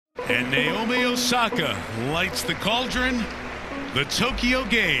And Naomi Osaka lights the cauldron. The Tokyo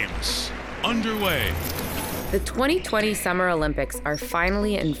Games underway. The 2020 Summer Olympics are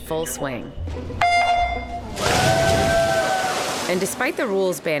finally in full swing. And despite the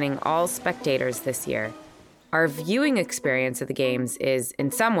rules banning all spectators this year, our viewing experience of the Games is, in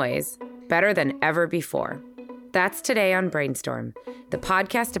some ways, better than ever before. That's today on Brainstorm, the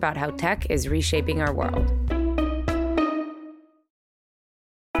podcast about how tech is reshaping our world.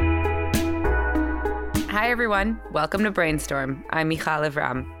 Hi, everyone. Welcome to Brainstorm. I'm Michal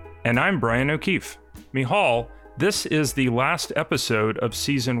Avram. And I'm Brian O'Keefe. Michal, this is the last episode of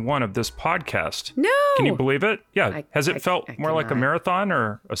season 1 of this podcast. No! Can you believe it? Yeah. Has it felt more like a marathon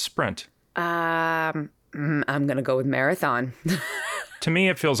or a sprint? I'm going to go with marathon. To me,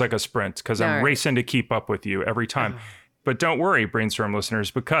 it feels like a sprint because I'm racing to keep up with you every time. But don't worry, Brainstorm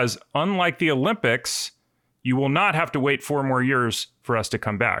listeners, because unlike the Olympics, you will not have to wait 4 more years for us to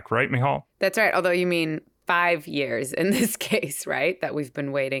come back. Right, Michal? That's right. Although you mean 5 years in this case, right? That we've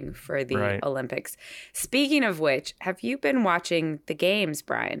been waiting for the Olympics. Speaking of which, have you been watching the Games,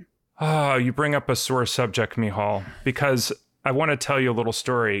 Brian? Oh, you bring up a sore subject, Michal, because I want to tell you a little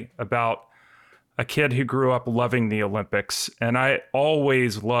story about a kid who grew up loving the Olympics. And I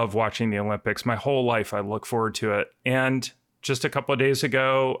always love watching the Olympics. My whole life, I look forward to it. And just a couple of days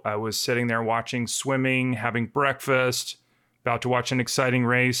ago, I was sitting there watching swimming, having breakfast, about to watch an exciting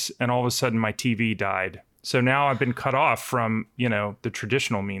race, and all of a sudden my TV died. So now I've been cut off from, the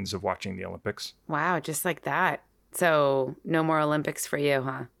traditional means of watching the Olympics. Wow, just like that. So no more Olympics for you,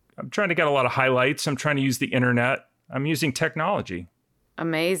 huh? I'm trying to get a lot of highlights. I'm trying to use the internet. I'm using technology.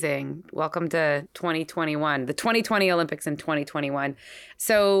 Amazing. Welcome to 2021, the 2020 Olympics in 2021.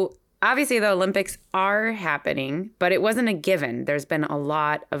 So obviously the Olympics are happening, but it wasn't a given. There's been a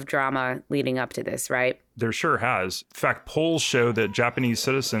lot of drama leading up to this, right? There sure has. In fact, polls show that Japanese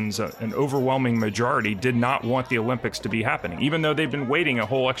citizens, an overwhelming majority, did not want the Olympics to be happening, even though they've been waiting a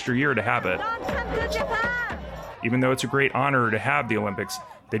whole extra year to have it. Don't come to Japan! Even though it's a great honor to have the Olympics,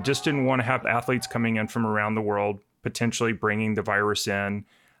 they just didn't want to have athletes coming in from around the world, potentially bringing the virus in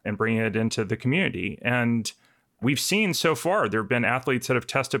and bringing it into the community. And we've seen so far, there have been athletes that have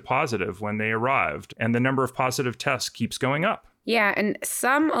tested positive when they arrived, and the number of positive tests keeps going up. Yeah, and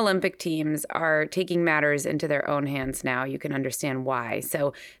some Olympic teams are taking matters into their own hands now. You can understand why.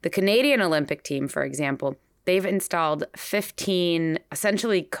 So the Canadian Olympic team, for example, they've installed 15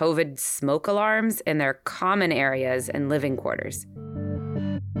 essentially COVID smoke alarms in their common areas and living quarters.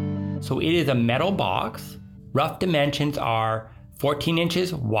 So it is a metal box. Rough dimensions are 14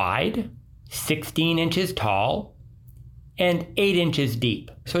 inches wide, 16 inches tall, and 8 inches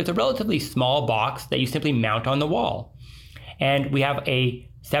deep. So it's a relatively small box that you simply mount on the wall. And we have a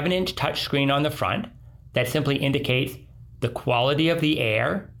 7-inch touchscreen on the front that simply indicates the quality of the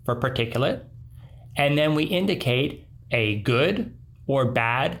air for particulate. And then we indicate a good or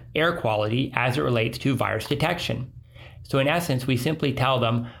bad air quality as it relates to virus detection. So in essence, we simply tell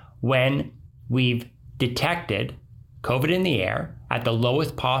them when we've detected COVID in the air at the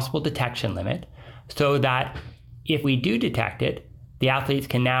lowest possible detection limit, so that if we do detect it, the athletes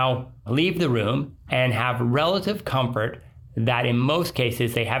can now leave the room and have relative comfort that in most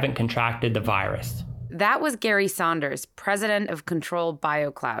cases they haven't contracted the virus. That was Gary Saunders, president of Kontrol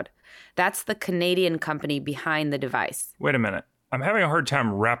Biocloud. That's the Canadian company behind the device. Wait a minute. I'm having a hard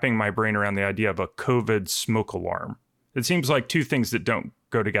time wrapping my brain around the idea of a COVID smoke alarm. It seems like two things that don't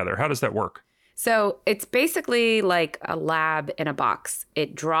go together. How does that work? So it's basically like a lab in a box.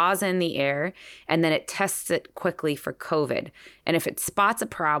 It draws in the air and then it tests it quickly for COVID. And if it spots a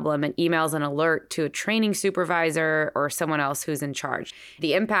problem, it emails an alert to a training supervisor or someone else who's in charge.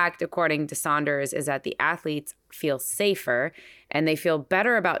 The impact, according to Saunders, is that the athletes feel safer and they feel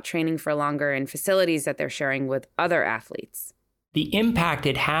better about training for longer in facilities that they're sharing with other athletes. The impact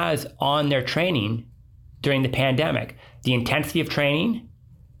it has on their training during the pandemic, the intensity of training,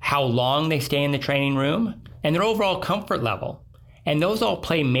 how long they stay in the training room, and their overall comfort level. And those all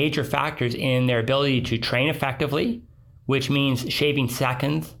play major factors in their ability to train effectively, which means shaving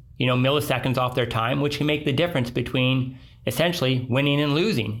seconds, milliseconds off their time, which can make the difference between essentially winning and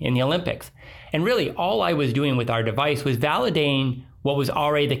losing in the Olympics. And really, all I was doing with our device was validating what was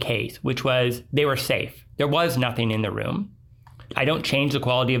already the case, which was they were safe. There was nothing in the room. I don't change the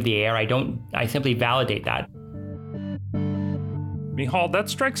quality of the air. I simply validate that. Michal, that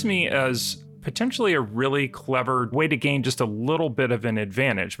strikes me as potentially a really clever way to gain just a little bit of an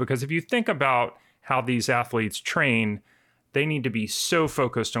advantage. Because if you think about how these athletes train, they need to be so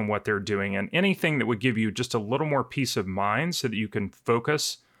focused on what they're doing. And anything that would give you just a little more peace of mind so that you can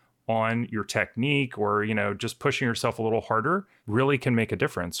focus on your technique or, just pushing yourself a little harder really can make a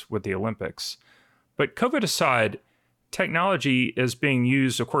difference with the Olympics. But COVID aside, technology is being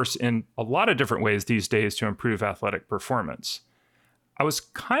used, of course, in a lot of different ways these days to improve athletic performance. I was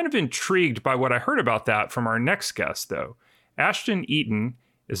kind of intrigued by what I heard about that from our next guest, though. Ashton Eaton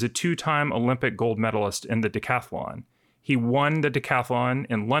is a 2-time Olympic gold medalist in the decathlon. He won the decathlon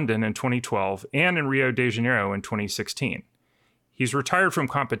in London in 2012 and in Rio de Janeiro in 2016. He's retired from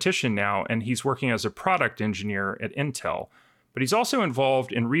competition now, and he's working as a product engineer at Intel, but he's also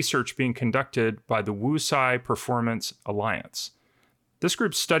involved in research being conducted by the Tsai Performance Alliance. This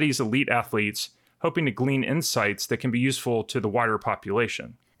group studies elite athletes, hoping to glean insights that can be useful to the wider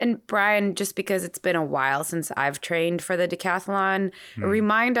population. And Brian, just because it's been a while since I've trained for the decathlon,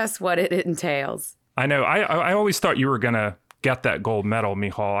 remind us what it entails. I know. I always thought you were going to get that gold medal,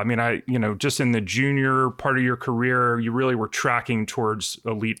 Michal. I mean, just in the junior part of your career, you really were tracking towards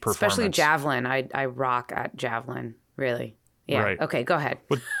elite performance. Especially javelin. I rock at javelin, really. Yeah. Right. Okay, go ahead.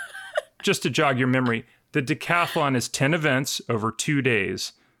 Well, just to jog your memory, the decathlon is 10 events over 2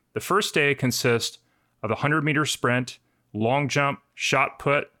 days. The first day consists of the 100-meter sprint, long jump, shot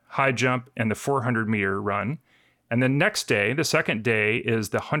put, high jump, and the 400-meter run. And the next day, the second day, is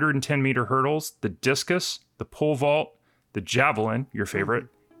the 110-meter hurdles, the discus, the pole vault, the javelin, your favorite,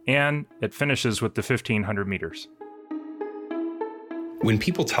 and it finishes with the 1,500 meters. When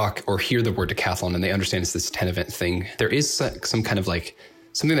people talk or hear the word decathlon and they understand it's this 10-event thing, there is some kind of like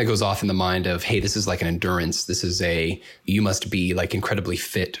something that goes off in the mind of, hey, this is like an endurance. This is you must be like incredibly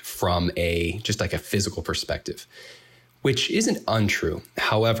fit from just like a physical perspective, which isn't untrue.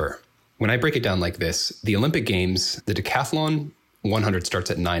 However, when I break it down like this, the Olympic Games, the decathlon 100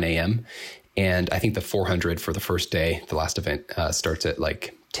 starts at 9 a.m. And I think the 400 for the first day, the last event, starts at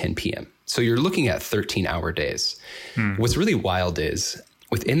like 10 p.m. So you're looking at 13-hour days. What's really wild is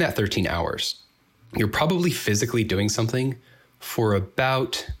within that 13 hours, you're probably physically doing something for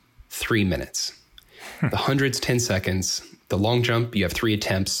about 3 minutes. The 100's 10 seconds. The long jump, you have 3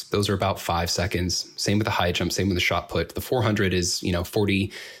 attempts. Those are about 5 seconds. Same with the high jump, same with the shot put. The 400 is,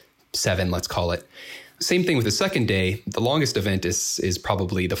 47, let's call it. Same thing with the second day. The longest event is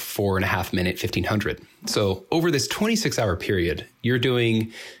probably the 4.5 minute 1,500. So over this 26-hour period, you're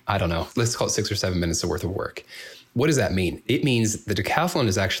doing, I don't know, let's call it 6 or 7 minutes worth of work. What does that mean? It means the decathlon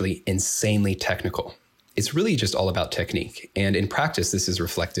is actually insanely technical. It's really just all about technique. And in practice, this is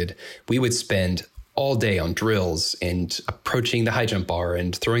reflected. We would spend all day on drills and approaching the high jump bar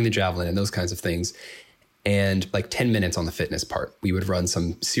and throwing the javelin and those kinds of things. And like 10 minutes on the fitness part. We would run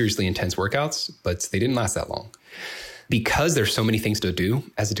some seriously intense workouts, but they didn't last that long. Because there's so many things to do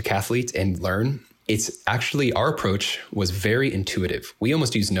as a decathlete and learn, it's actually, our approach was very intuitive. We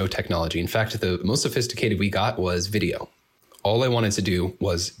almost used no technology. In fact, the most sophisticated we got was video. All I wanted to do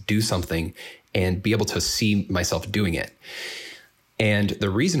was do something and be able to see myself doing it. And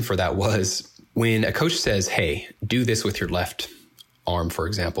the reason for that was when a coach says, hey, do this with your left arm, for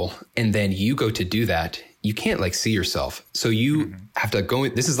example, and then you go to do that, you can't like see yourself. So you have to go,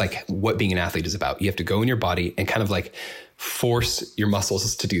 this is like what being an athlete is about. You have to go in your body and kind of like force your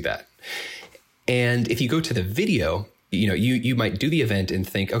muscles to do that. And if you go to the video, you might do the event and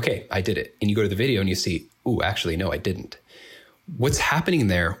think, okay, I did it. And you go to the video and you see, oh, actually, no, I didn't. What's happening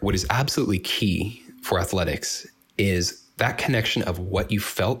there, what is absolutely key for athletics is that connection of what you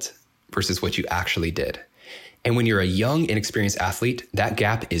felt versus what you actually did. And when you're a young, inexperienced athlete, that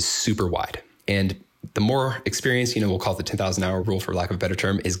gap is super wide. And the more experience, we'll call it the 10,000 hour rule for lack of a better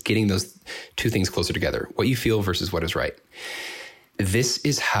term, is getting those two things closer together, what you feel versus what is right. This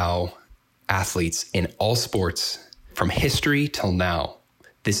is how athletes in all sports from history till now,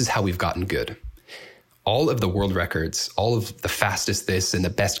 this is how we've gotten good. All of the world records, all of the fastest this and the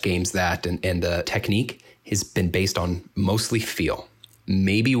best games that, and the technique has been based on mostly feel.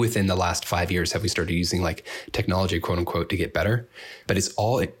 Maybe within the last 5 years have we started using like technology, quote unquote, to get better, but it's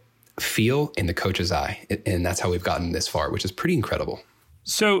all feel in the coach's eye. And that's how we've gotten this far, which is pretty incredible.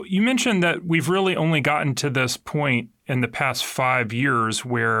 So you mentioned that we've really only gotten to this point in the past 5 years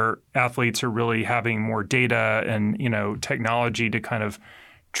where athletes are really having more data and, technology to kind of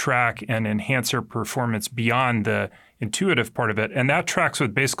track and enhance their performance beyond the intuitive part of it. And that tracks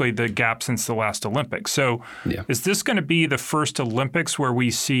with basically the gap since the last Olympics. So Is this going to be the first Olympics where we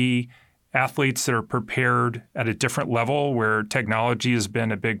see athletes that are prepared at a different level where technology has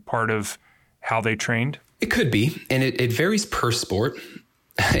been a big part of how they trained? It could be. And it varies per sport.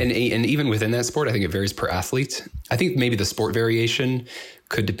 And even within that sport, I think it varies per athlete. I think maybe the sport variation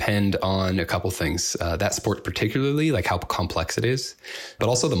could depend on a couple things. That sport particularly, like how complex it is, but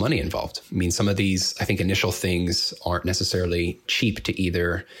also the money involved. I mean, some of these, I think, initial things aren't necessarily cheap to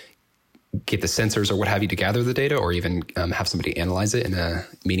either get the sensors or what have you to gather the data, or even have somebody analyze it in a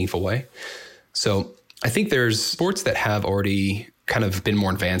meaningful way. So I think there's sports that have already kind of been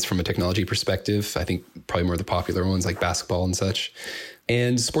more advanced from a technology perspective. I think probably more of the popular ones like basketball and such.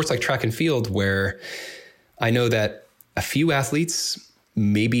 And sports like track and field, where I know that a few athletes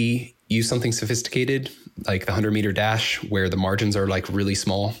maybe use something sophisticated, like the 100-meter dash, where the margins are like really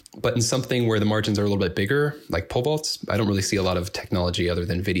small. But in something where the margins are a little bit bigger, like pole vaults, I don't really see a lot of technology other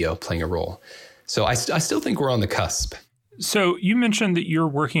than video playing a role. So I still think we're on the cusp. So you mentioned that you're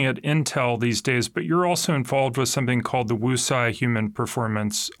working at Intel these days, but you're also involved with something called the Tsai Human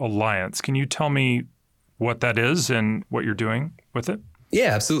Performance Alliance. Can you tell me what that is and what you're doing with it?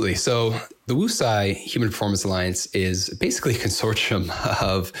 Yeah, absolutely. So the Tsai Human Performance Alliance is basically a consortium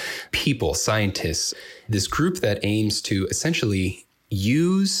of people, scientists, this group that aims to essentially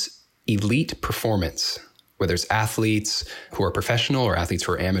use elite performance, whether it's athletes who are professional or athletes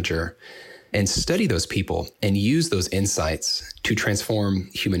who are amateur, and study those people and use those insights to transform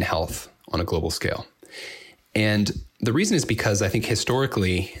human health on a global scale. And the reason is because I think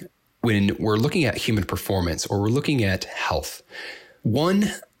historically, when we're looking at human performance or we're looking at health, one,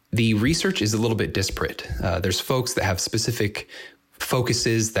 the research is a little bit disparate. There's folks that have specific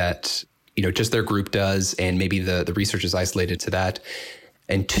focuses that, just their group does, and maybe the research is isolated to that.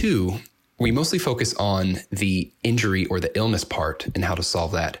 And two, we mostly focus on the injury or the illness part and how to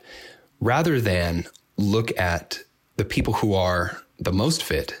solve that, rather than look at the people who are the most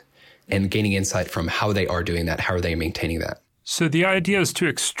fit and gaining insight from how they are doing that, how are they maintaining that. So the idea is to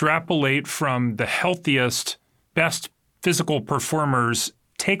extrapolate from the healthiest, best physical performers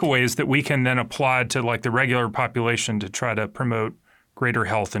takeaways that we can then apply to like the regular population to try to promote greater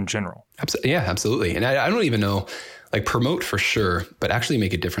health in general. Yeah, absolutely. And I don't even know, like promote for sure, but actually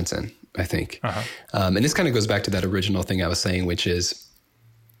make a difference in, I think. And this kind of goes back to that original thing I was saying, which is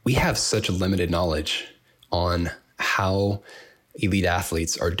we have such a limited knowledge on how elite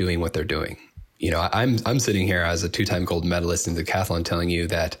athletes are doing what they're doing. I'm sitting here as a 2-time gold medalist in decathlon telling you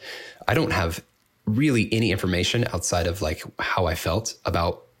that I don't have really any information outside of like how I felt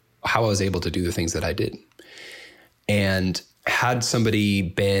about how I was able to do the things that I did. And had somebody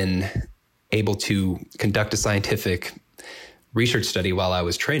been able to conduct a scientific research study while I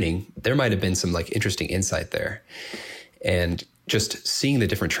was training, there might have been some like interesting insight there. And just seeing the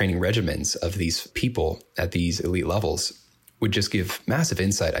different training regimens of these people at these elite levels would just give massive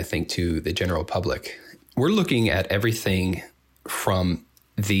insight, I think, to the general public. We're looking at everything from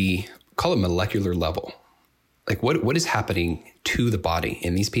the, call it molecular level, like what is happening to the body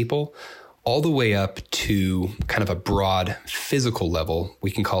in these people, all the way up to kind of a broad physical level.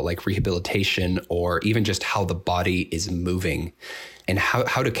 We can call it like rehabilitation, or even just how the body is moving and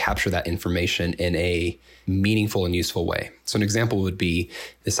how to capture that information in a meaningful and useful way. So an example would be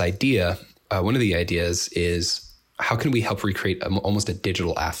this idea. One of the ideas is, how can we help recreate almost a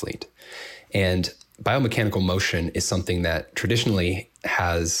digital athlete? And biomechanical motion is something that traditionally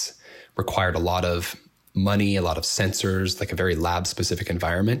has required a lot of money, a lot of sensors, like a very lab-specific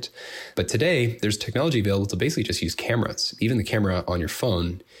environment. But today, there's technology available to basically just use cameras, even the camera on your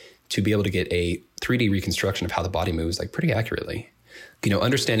phone, to be able to get a 3D reconstruction of how the body moves, like pretty accurately.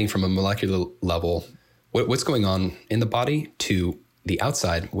 Understanding from a molecular level what's going on in the body to the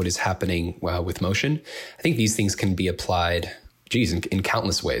outside, what is happening with motion. I think these things can be applied, in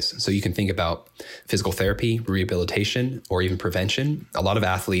countless ways. So you can think about physical therapy, rehabilitation, or even prevention. A lot of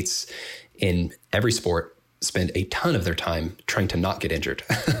athletes in every sport spend a ton of their time trying to not get injured.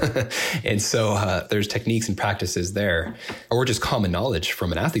 And so there's techniques and practices there, or just common knowledge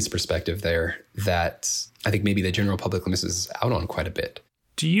from an athlete's perspective there that I think maybe the general public misses out on quite a bit.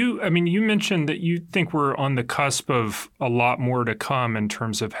 You mentioned that you think we're on the cusp of a lot more to come in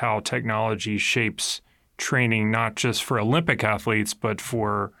terms of how technology shapes training, not just for Olympic athletes, but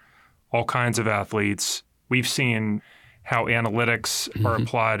for all kinds of athletes. We've seen how analytics are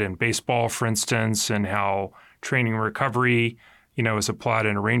applied in baseball, for instance, and how training recovery, is applied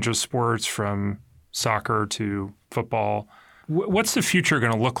in a range of sports from soccer to football. What's the future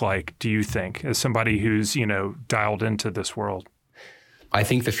going to look like, do you think, as somebody who's, dialed into this world? I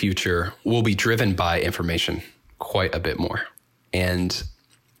think the future will be driven by information quite a bit more. And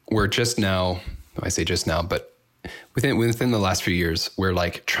we're just now, I say just now, but within the last few years, we're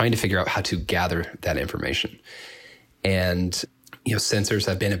like trying to figure out how to gather that information. And, sensors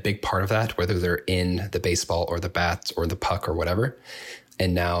have been a big part of that, whether they're in the baseball or the bat or the puck or whatever.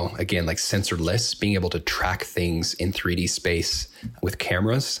 And now, again, like sensorless, being able to track things in 3D space with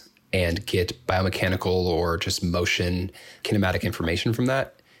cameras and get biomechanical or just motion, kinematic information from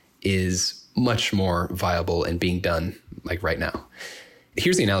that is much more viable and being done like right now.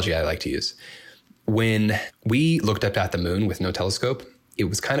 Here's the analogy I like to use. When we looked up at the moon with no telescope, it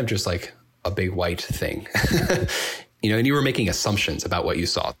was kind of just like a big white thing. And you were making assumptions about what you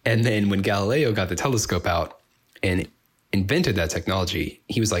saw. And then when Galileo got the telescope out and invented that technology,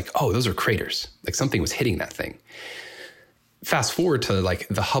 he was like, oh, those are craters. Like something was hitting that thing. Fast forward to like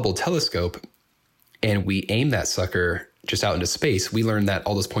the Hubble telescope, and we aim that sucker just out into space. We learned that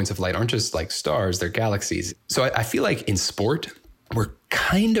all those points of light aren't just like stars, they're galaxies. So I feel like in sport, we're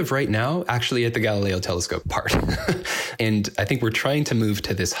kind of right now actually at the Galileo telescope part. And I think we're trying to move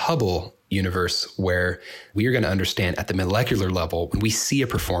to this Hubble universe where we are going to understand at the molecular level, when we see a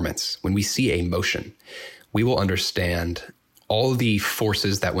performance, when we see a motion, we will understand all the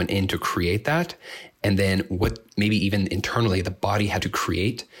forces that went in to create that. And then what maybe even internally the body had to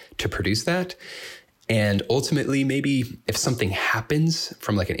create to produce that. And ultimately, maybe if something happens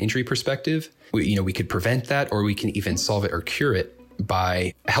from like an injury perspective, we could prevent that, or we can even solve it or cure it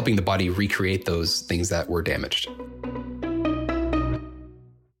by helping the body recreate those things that were damaged.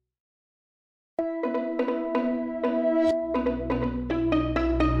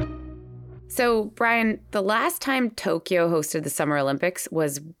 So, Brian, the last time Tokyo hosted the Summer Olympics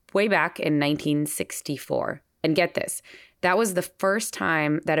was way back in 1964. And get this, that was the first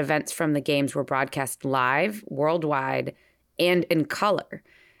time that events from the Games were broadcast live, worldwide, and in color.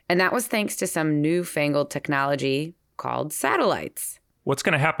 And that was thanks to some newfangled technology called satellites. What's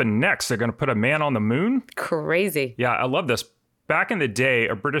going to happen next? They're going to put a man on the moon? Crazy. Yeah, I love this. Back in the day,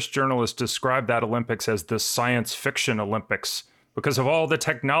 a British journalist described that Olympics as the science fiction Olympics. Because of all the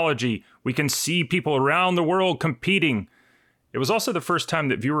technology, we can see people around the world competing. It was also the first time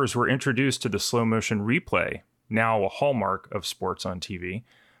that viewers were introduced to the slow motion replay, now a hallmark of sports on TV.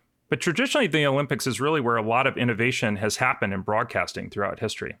 But traditionally, the Olympics is really where a lot of innovation has happened in broadcasting throughout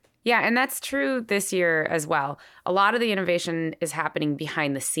history. Yeah, and that's true this year as well. A lot of the innovation is happening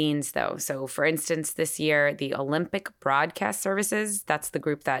behind the scenes, though. So, for instance, this year, the Olympic Broadcast Services, that's the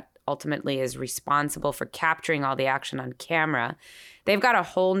group that ultimately is responsible for capturing all the action on camera. They've got a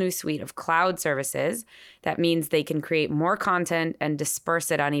whole new suite of cloud services. That means they can create more content and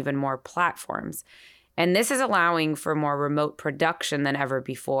disperse it on even more platforms. And this is allowing for more remote production than ever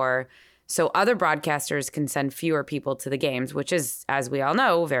before. So other broadcasters can send fewer people to the games, which is, as we all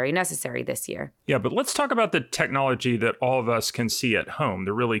know, very necessary this year. Yeah, but let's talk about the technology that all of us can see at home,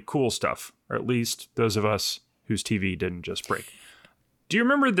 the really cool stuff, or at least those of us whose TV didn't just break. Do you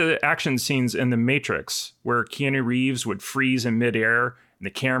remember the action scenes in The Matrix where Keanu Reeves would freeze in midair and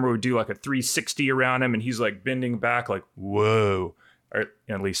the camera would do like a 360 around him and he's like bending back like, whoa, or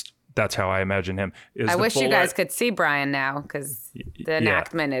at least that's how I imagine him. I wish you guys could see Brian now because the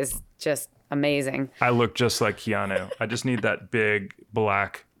enactment is just amazing. I look just like Keanu. I just need that big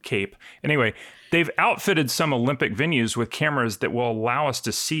black cape. Anyway, they've outfitted some Olympic venues with cameras that will allow us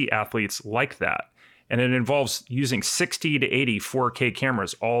to see athletes like that. And it involves using 60 to 80 4K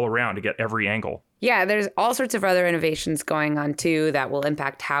cameras all around to get every angle. Yeah, there's all sorts of other innovations going on, too, that will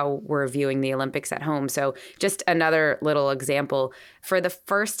impact how we're viewing the Olympics at home. So just another little example. For the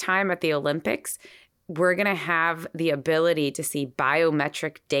first time at the Olympics, we're going to have the ability to see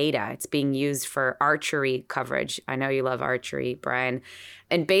biometric data. It's being used for archery coverage. I know you love archery, Brian.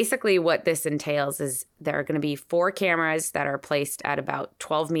 And basically what this entails is there are going to be 4 cameras that are placed at about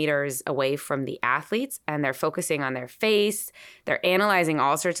 12 meters away from the athletes, and they're focusing on their face. They're analyzing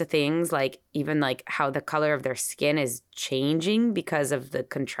all sorts of things, like even like how the color of their skin is changing because of the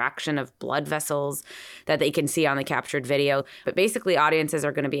contraction of blood vessels that they can see on the captured video. But basically audiences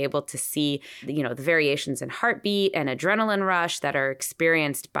are going to be able to see, the variations in heartbeat and adrenaline rush that are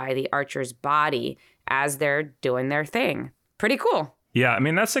experienced by the archer's body as they're doing their thing. Pretty cool. Yeah, I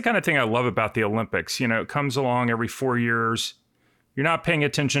mean, that's the kind of thing I love about the Olympics. It comes along every 4 years. You're not paying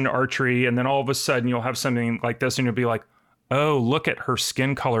attention to archery, and then all of a sudden you'll have something like this, and you'll be like, oh, look at her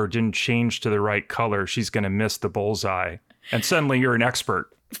skin color didn't change to the right color. She's going to miss the bullseye. And suddenly you're an expert.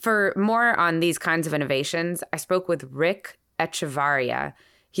 For more on these kinds of innovations, I spoke with Rick Echevarria.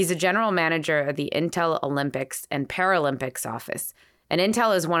 He's a general manager of the Intel Olympics and Paralympics office. And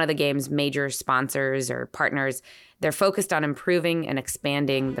Intel is one of the game's major sponsors or partners. They're focused on improving and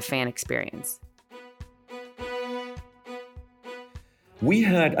expanding the fan experience. We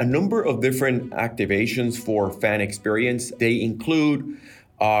had a number of different activations for fan experience. They include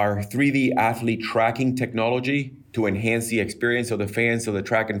our 3D athlete tracking technology to enhance the experience of the fans of the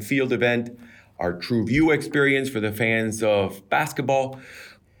track and field event, our True View experience for the fans of basketball.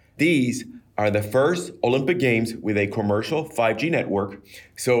 These are the first Olympic Games with a commercial 5G network.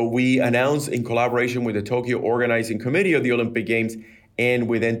 So we announced in collaboration with the Tokyo Organizing Committee of the Olympic Games and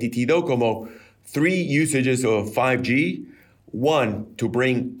with NTT Docomo 3 usages of 5G One, to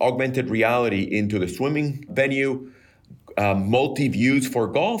bring augmented reality into the swimming venue, multi-views for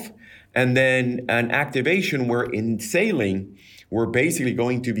golf, and then an activation where in sailing, we're basically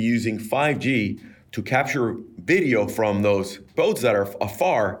going to be using 5G to capture video from those boats that are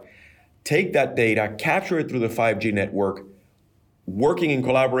afar, take that data, capture it through the 5G network, working in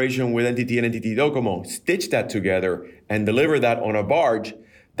collaboration with NTT and NTT Docomo, stitch that together and deliver that on a barge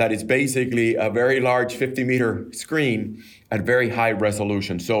that is basically a very large 50-meter screen at very high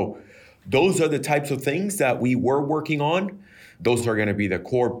resolution. So those are the types of things that we were working on. Those are going to be the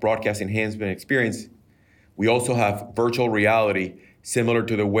core broadcast enhancement experience. We also have virtual reality, similar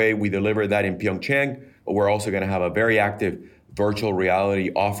to the way we deliver that in Pyeongchang. We're also going to have a very active virtual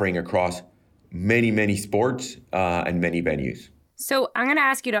reality offering across many, many sports and many venues. So I'm going to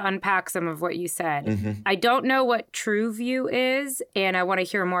ask you to unpack some of what you said. I don't know what TrueView is, and I want to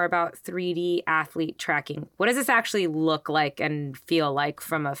hear more about 3D athlete tracking. What does this actually look like and feel like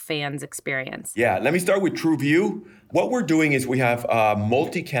from a fan's experience? Yeah, let me start with TrueView. What we're doing is we have a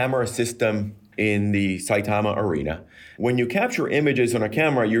multi-camera system in the Saitama Arena. When you capture images on a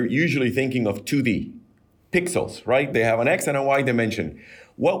camera, you're usually thinking of 2D pixels, right? They have an X and a Y dimension.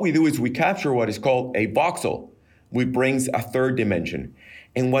 What we do is we capture what is called a voxel, which brings a third dimension.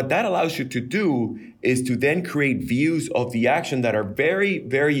 And what that allows you to do is to then create views of the action that are very,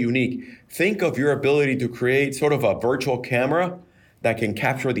 very unique. Think of your ability to create sort of a virtual camera that can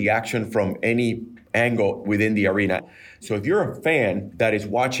capture the action from any angle within the arena. So if you're a fan that is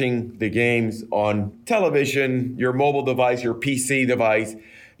watching the games on television, your mobile device, your PC device,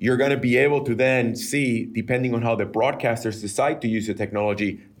 you're going to be able to then see, depending on how the broadcasters decide to use the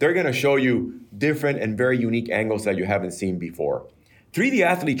technology, they're going to show you different and very unique angles that you haven't seen before. 3D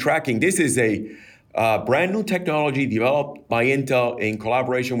athlete tracking, this is a brand new technology developed by Intel in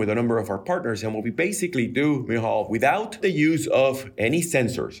collaboration with a number of our partners. And what we basically do, Michal, without the use of any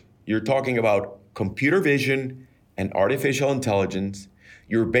sensors, you're talking about computer vision and artificial intelligence.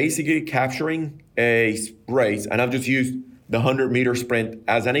 You're basically capturing a race, and I've just used the 100-meter sprint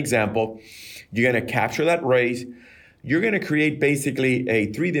as an example. You're going to capture that race. You're going to create basically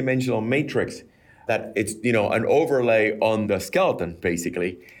a three-dimensional matrix that it's, an overlay on the skeleton,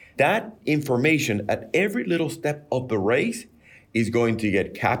 basically. That information at every little step of the race is going to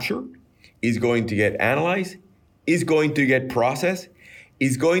get captured, is going to get analyzed, is going to get processed,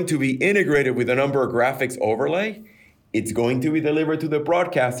 is going to be integrated with a number of graphics overlay. It's going to be delivered to the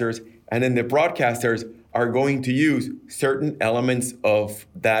broadcasters, and then the broadcasters are going to use certain elements of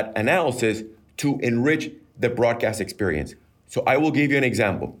that analysis to enrich the broadcast experience. So I will give you an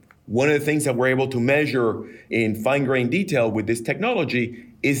example. One of the things that we're able to measure in fine-grained detail with this technology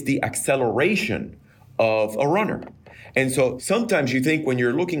is the acceleration of a runner. And so sometimes you think when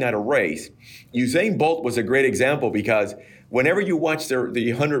you're looking at a race, Usain Bolt was a great example because whenever you watch the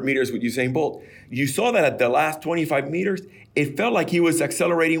 100 meters with Usain Bolt, you saw that at the last 25 meters, it felt like he was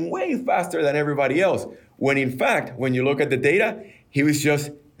accelerating way faster than everybody else. When in fact, when you look at the data, he was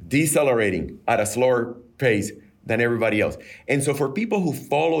just decelerating at a slower pace than everybody else. And so for people who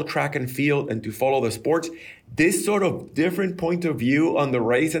follow track and field and to follow the sports, this sort of different point of view on the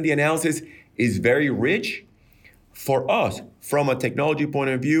race and the analysis is very rich. For us, from a technology point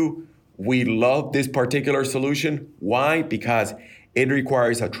of view, we love this particular solution. Why? Because it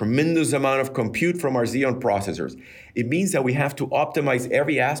requires a tremendous amount of compute from our Xeon processors. It means that we have to optimize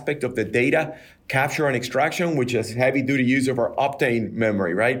every aspect of the data capture and extraction, which is heavy-duty use of our Optane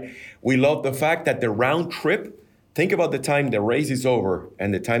memory, right? We love the fact that the round trip, think about the time the race is over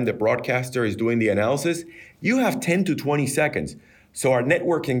and the time the broadcaster is doing the analysis, you have 10 to 20 seconds. So our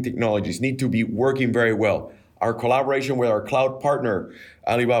networking technologies need to be working very well. Our collaboration with our cloud partner,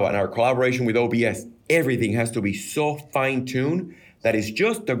 Alibaba, and our collaboration with OBS, everything has to be so fine-tuned that is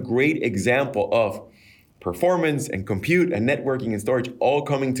just a great example of performance and compute and networking and storage all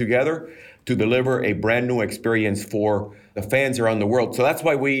coming together to deliver a brand new experience for the fans around the world. So that's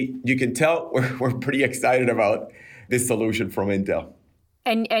why you can tell we're pretty excited about this solution from Intel.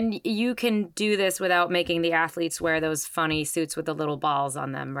 And you can do this without making the athletes wear those funny suits with the little balls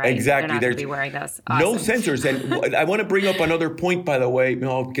on them, right? Exactly. They're not going to be wearing those. Awesome. No sensors. And I want to bring up another point, by the way,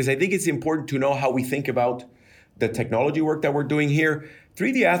 because I think it's important to know how we think about the technology work that we're doing here.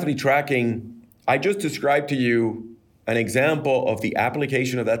 3D athlete tracking, I just described to you an example of the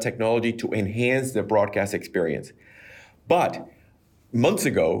application of that technology to enhance the broadcast experience. But months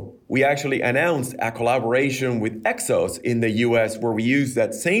ago, we actually announced a collaboration with Exos in the US where we use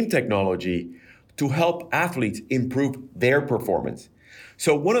that same technology to help athletes improve their performance.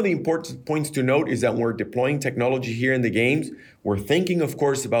 So one of the important points to note is that when we're deploying technology here in the games, we're thinking, of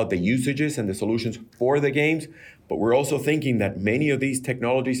course, about the usages and the solutions for the games, but we're also thinking that many of these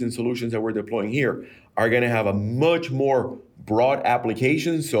technologies and solutions that we're deploying here are going to have a much more broad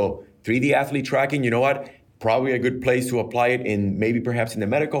application. So 3D athlete tracking, you know what? Probably a good place to apply it in maybe perhaps in the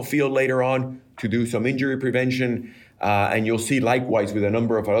medical field later on to do some injury prevention. And you'll see likewise with a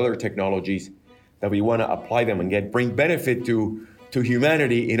number of other technologies that we want to apply them and bring benefit to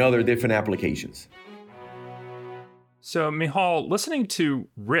humanity in other different applications. So, Michal, listening to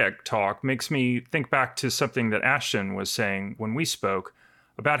Rick talk makes me think back to something that Ashton was saying when we spoke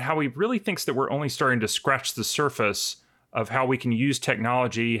about how he really thinks that we're only starting to scratch the surface of how we can use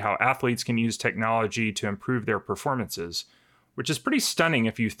technology, how athletes can use technology to improve their performances, which is pretty stunning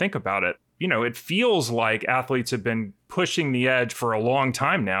if you think about it. You know, it feels like athletes have been pushing the edge for a long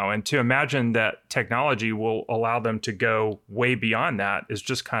time now, and to imagine that technology will allow them to go way beyond that is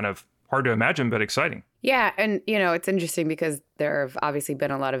just kind of hard to imagine, but exciting. Yeah. And, you know, it's interesting because there have obviously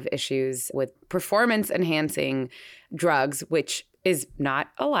been a lot of issues with performance enhancing drugs, which is not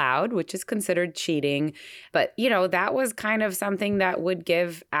allowed, which is considered cheating. But, you know, that was kind of something that would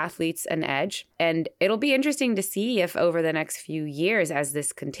give athletes an edge. And it'll be interesting to see if over the next few years, as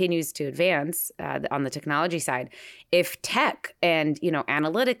this continues to advance on the technology side, if tech and, you know,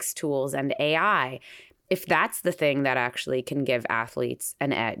 analytics tools and AI, if that's the thing that actually can give athletes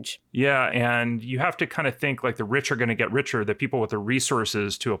an edge. Yeah, and you have to kind of think like the rich are going to get richer. The people with the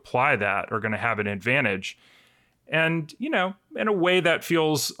resources to apply that are going to have an advantage. And, you know, in a way that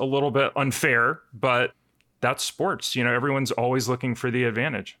feels a little bit unfair, but that's sports. You know, everyone's always looking for the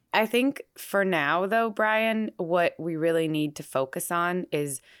advantage. I think for now, though, Brian, what we really need to focus on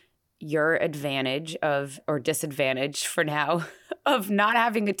is your advantage or disadvantage for now of not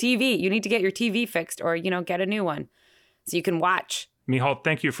having a TV. You need to get your TV fixed or, you know, get a new one so you can watch. Michal,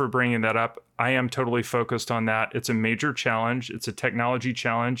 thank you for bringing that up. I am totally focused on that. It's a major challenge. It's a technology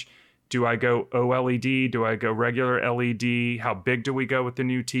challenge. Do I go OLED? Do I go regular LED? How big do we go with the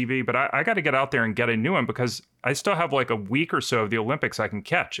new TV? But I got to get out there and get a new one because I still have like a week or so of the Olympics I can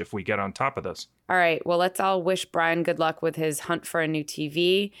catch if we get on top of this. All right. Well, let's all wish Brian good luck with his hunt for a new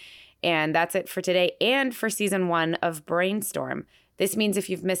TV. And that's it for today and for season 1 of Brainstorm. This means if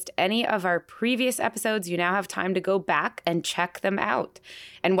you've missed any of our previous episodes, you now have time to go back and check them out.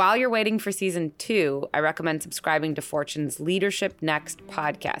 And while you're waiting for season 2, I recommend subscribing to Fortune's Leadership Next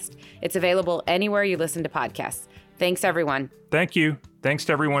podcast. It's available anywhere you listen to podcasts. Thanks, everyone. Thank you. Thanks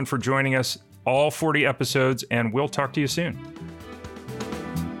to everyone for joining us, all 40 episodes, and we'll talk to you soon.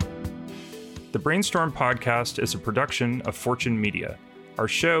 The Brainstorm podcast is a production of Fortune Media. Our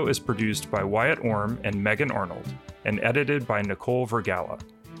show is produced by Wyatt Orm and Megan Arnold, and edited by Nicole Vergala.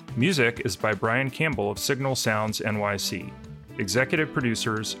 Music is by Brian Campbell of Signal Sounds NYC. Executive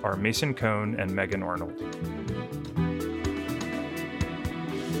producers are Mason Cohn and Megan Arnold.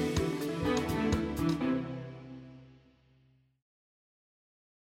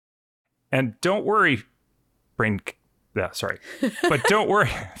 And don't worry, But don't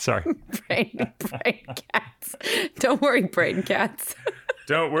worry. Sorry. Brain cats. Don't worry, brain cats.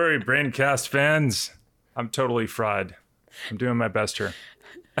 Don't worry, Braincast fans. I'm totally fried. I'm doing my best here.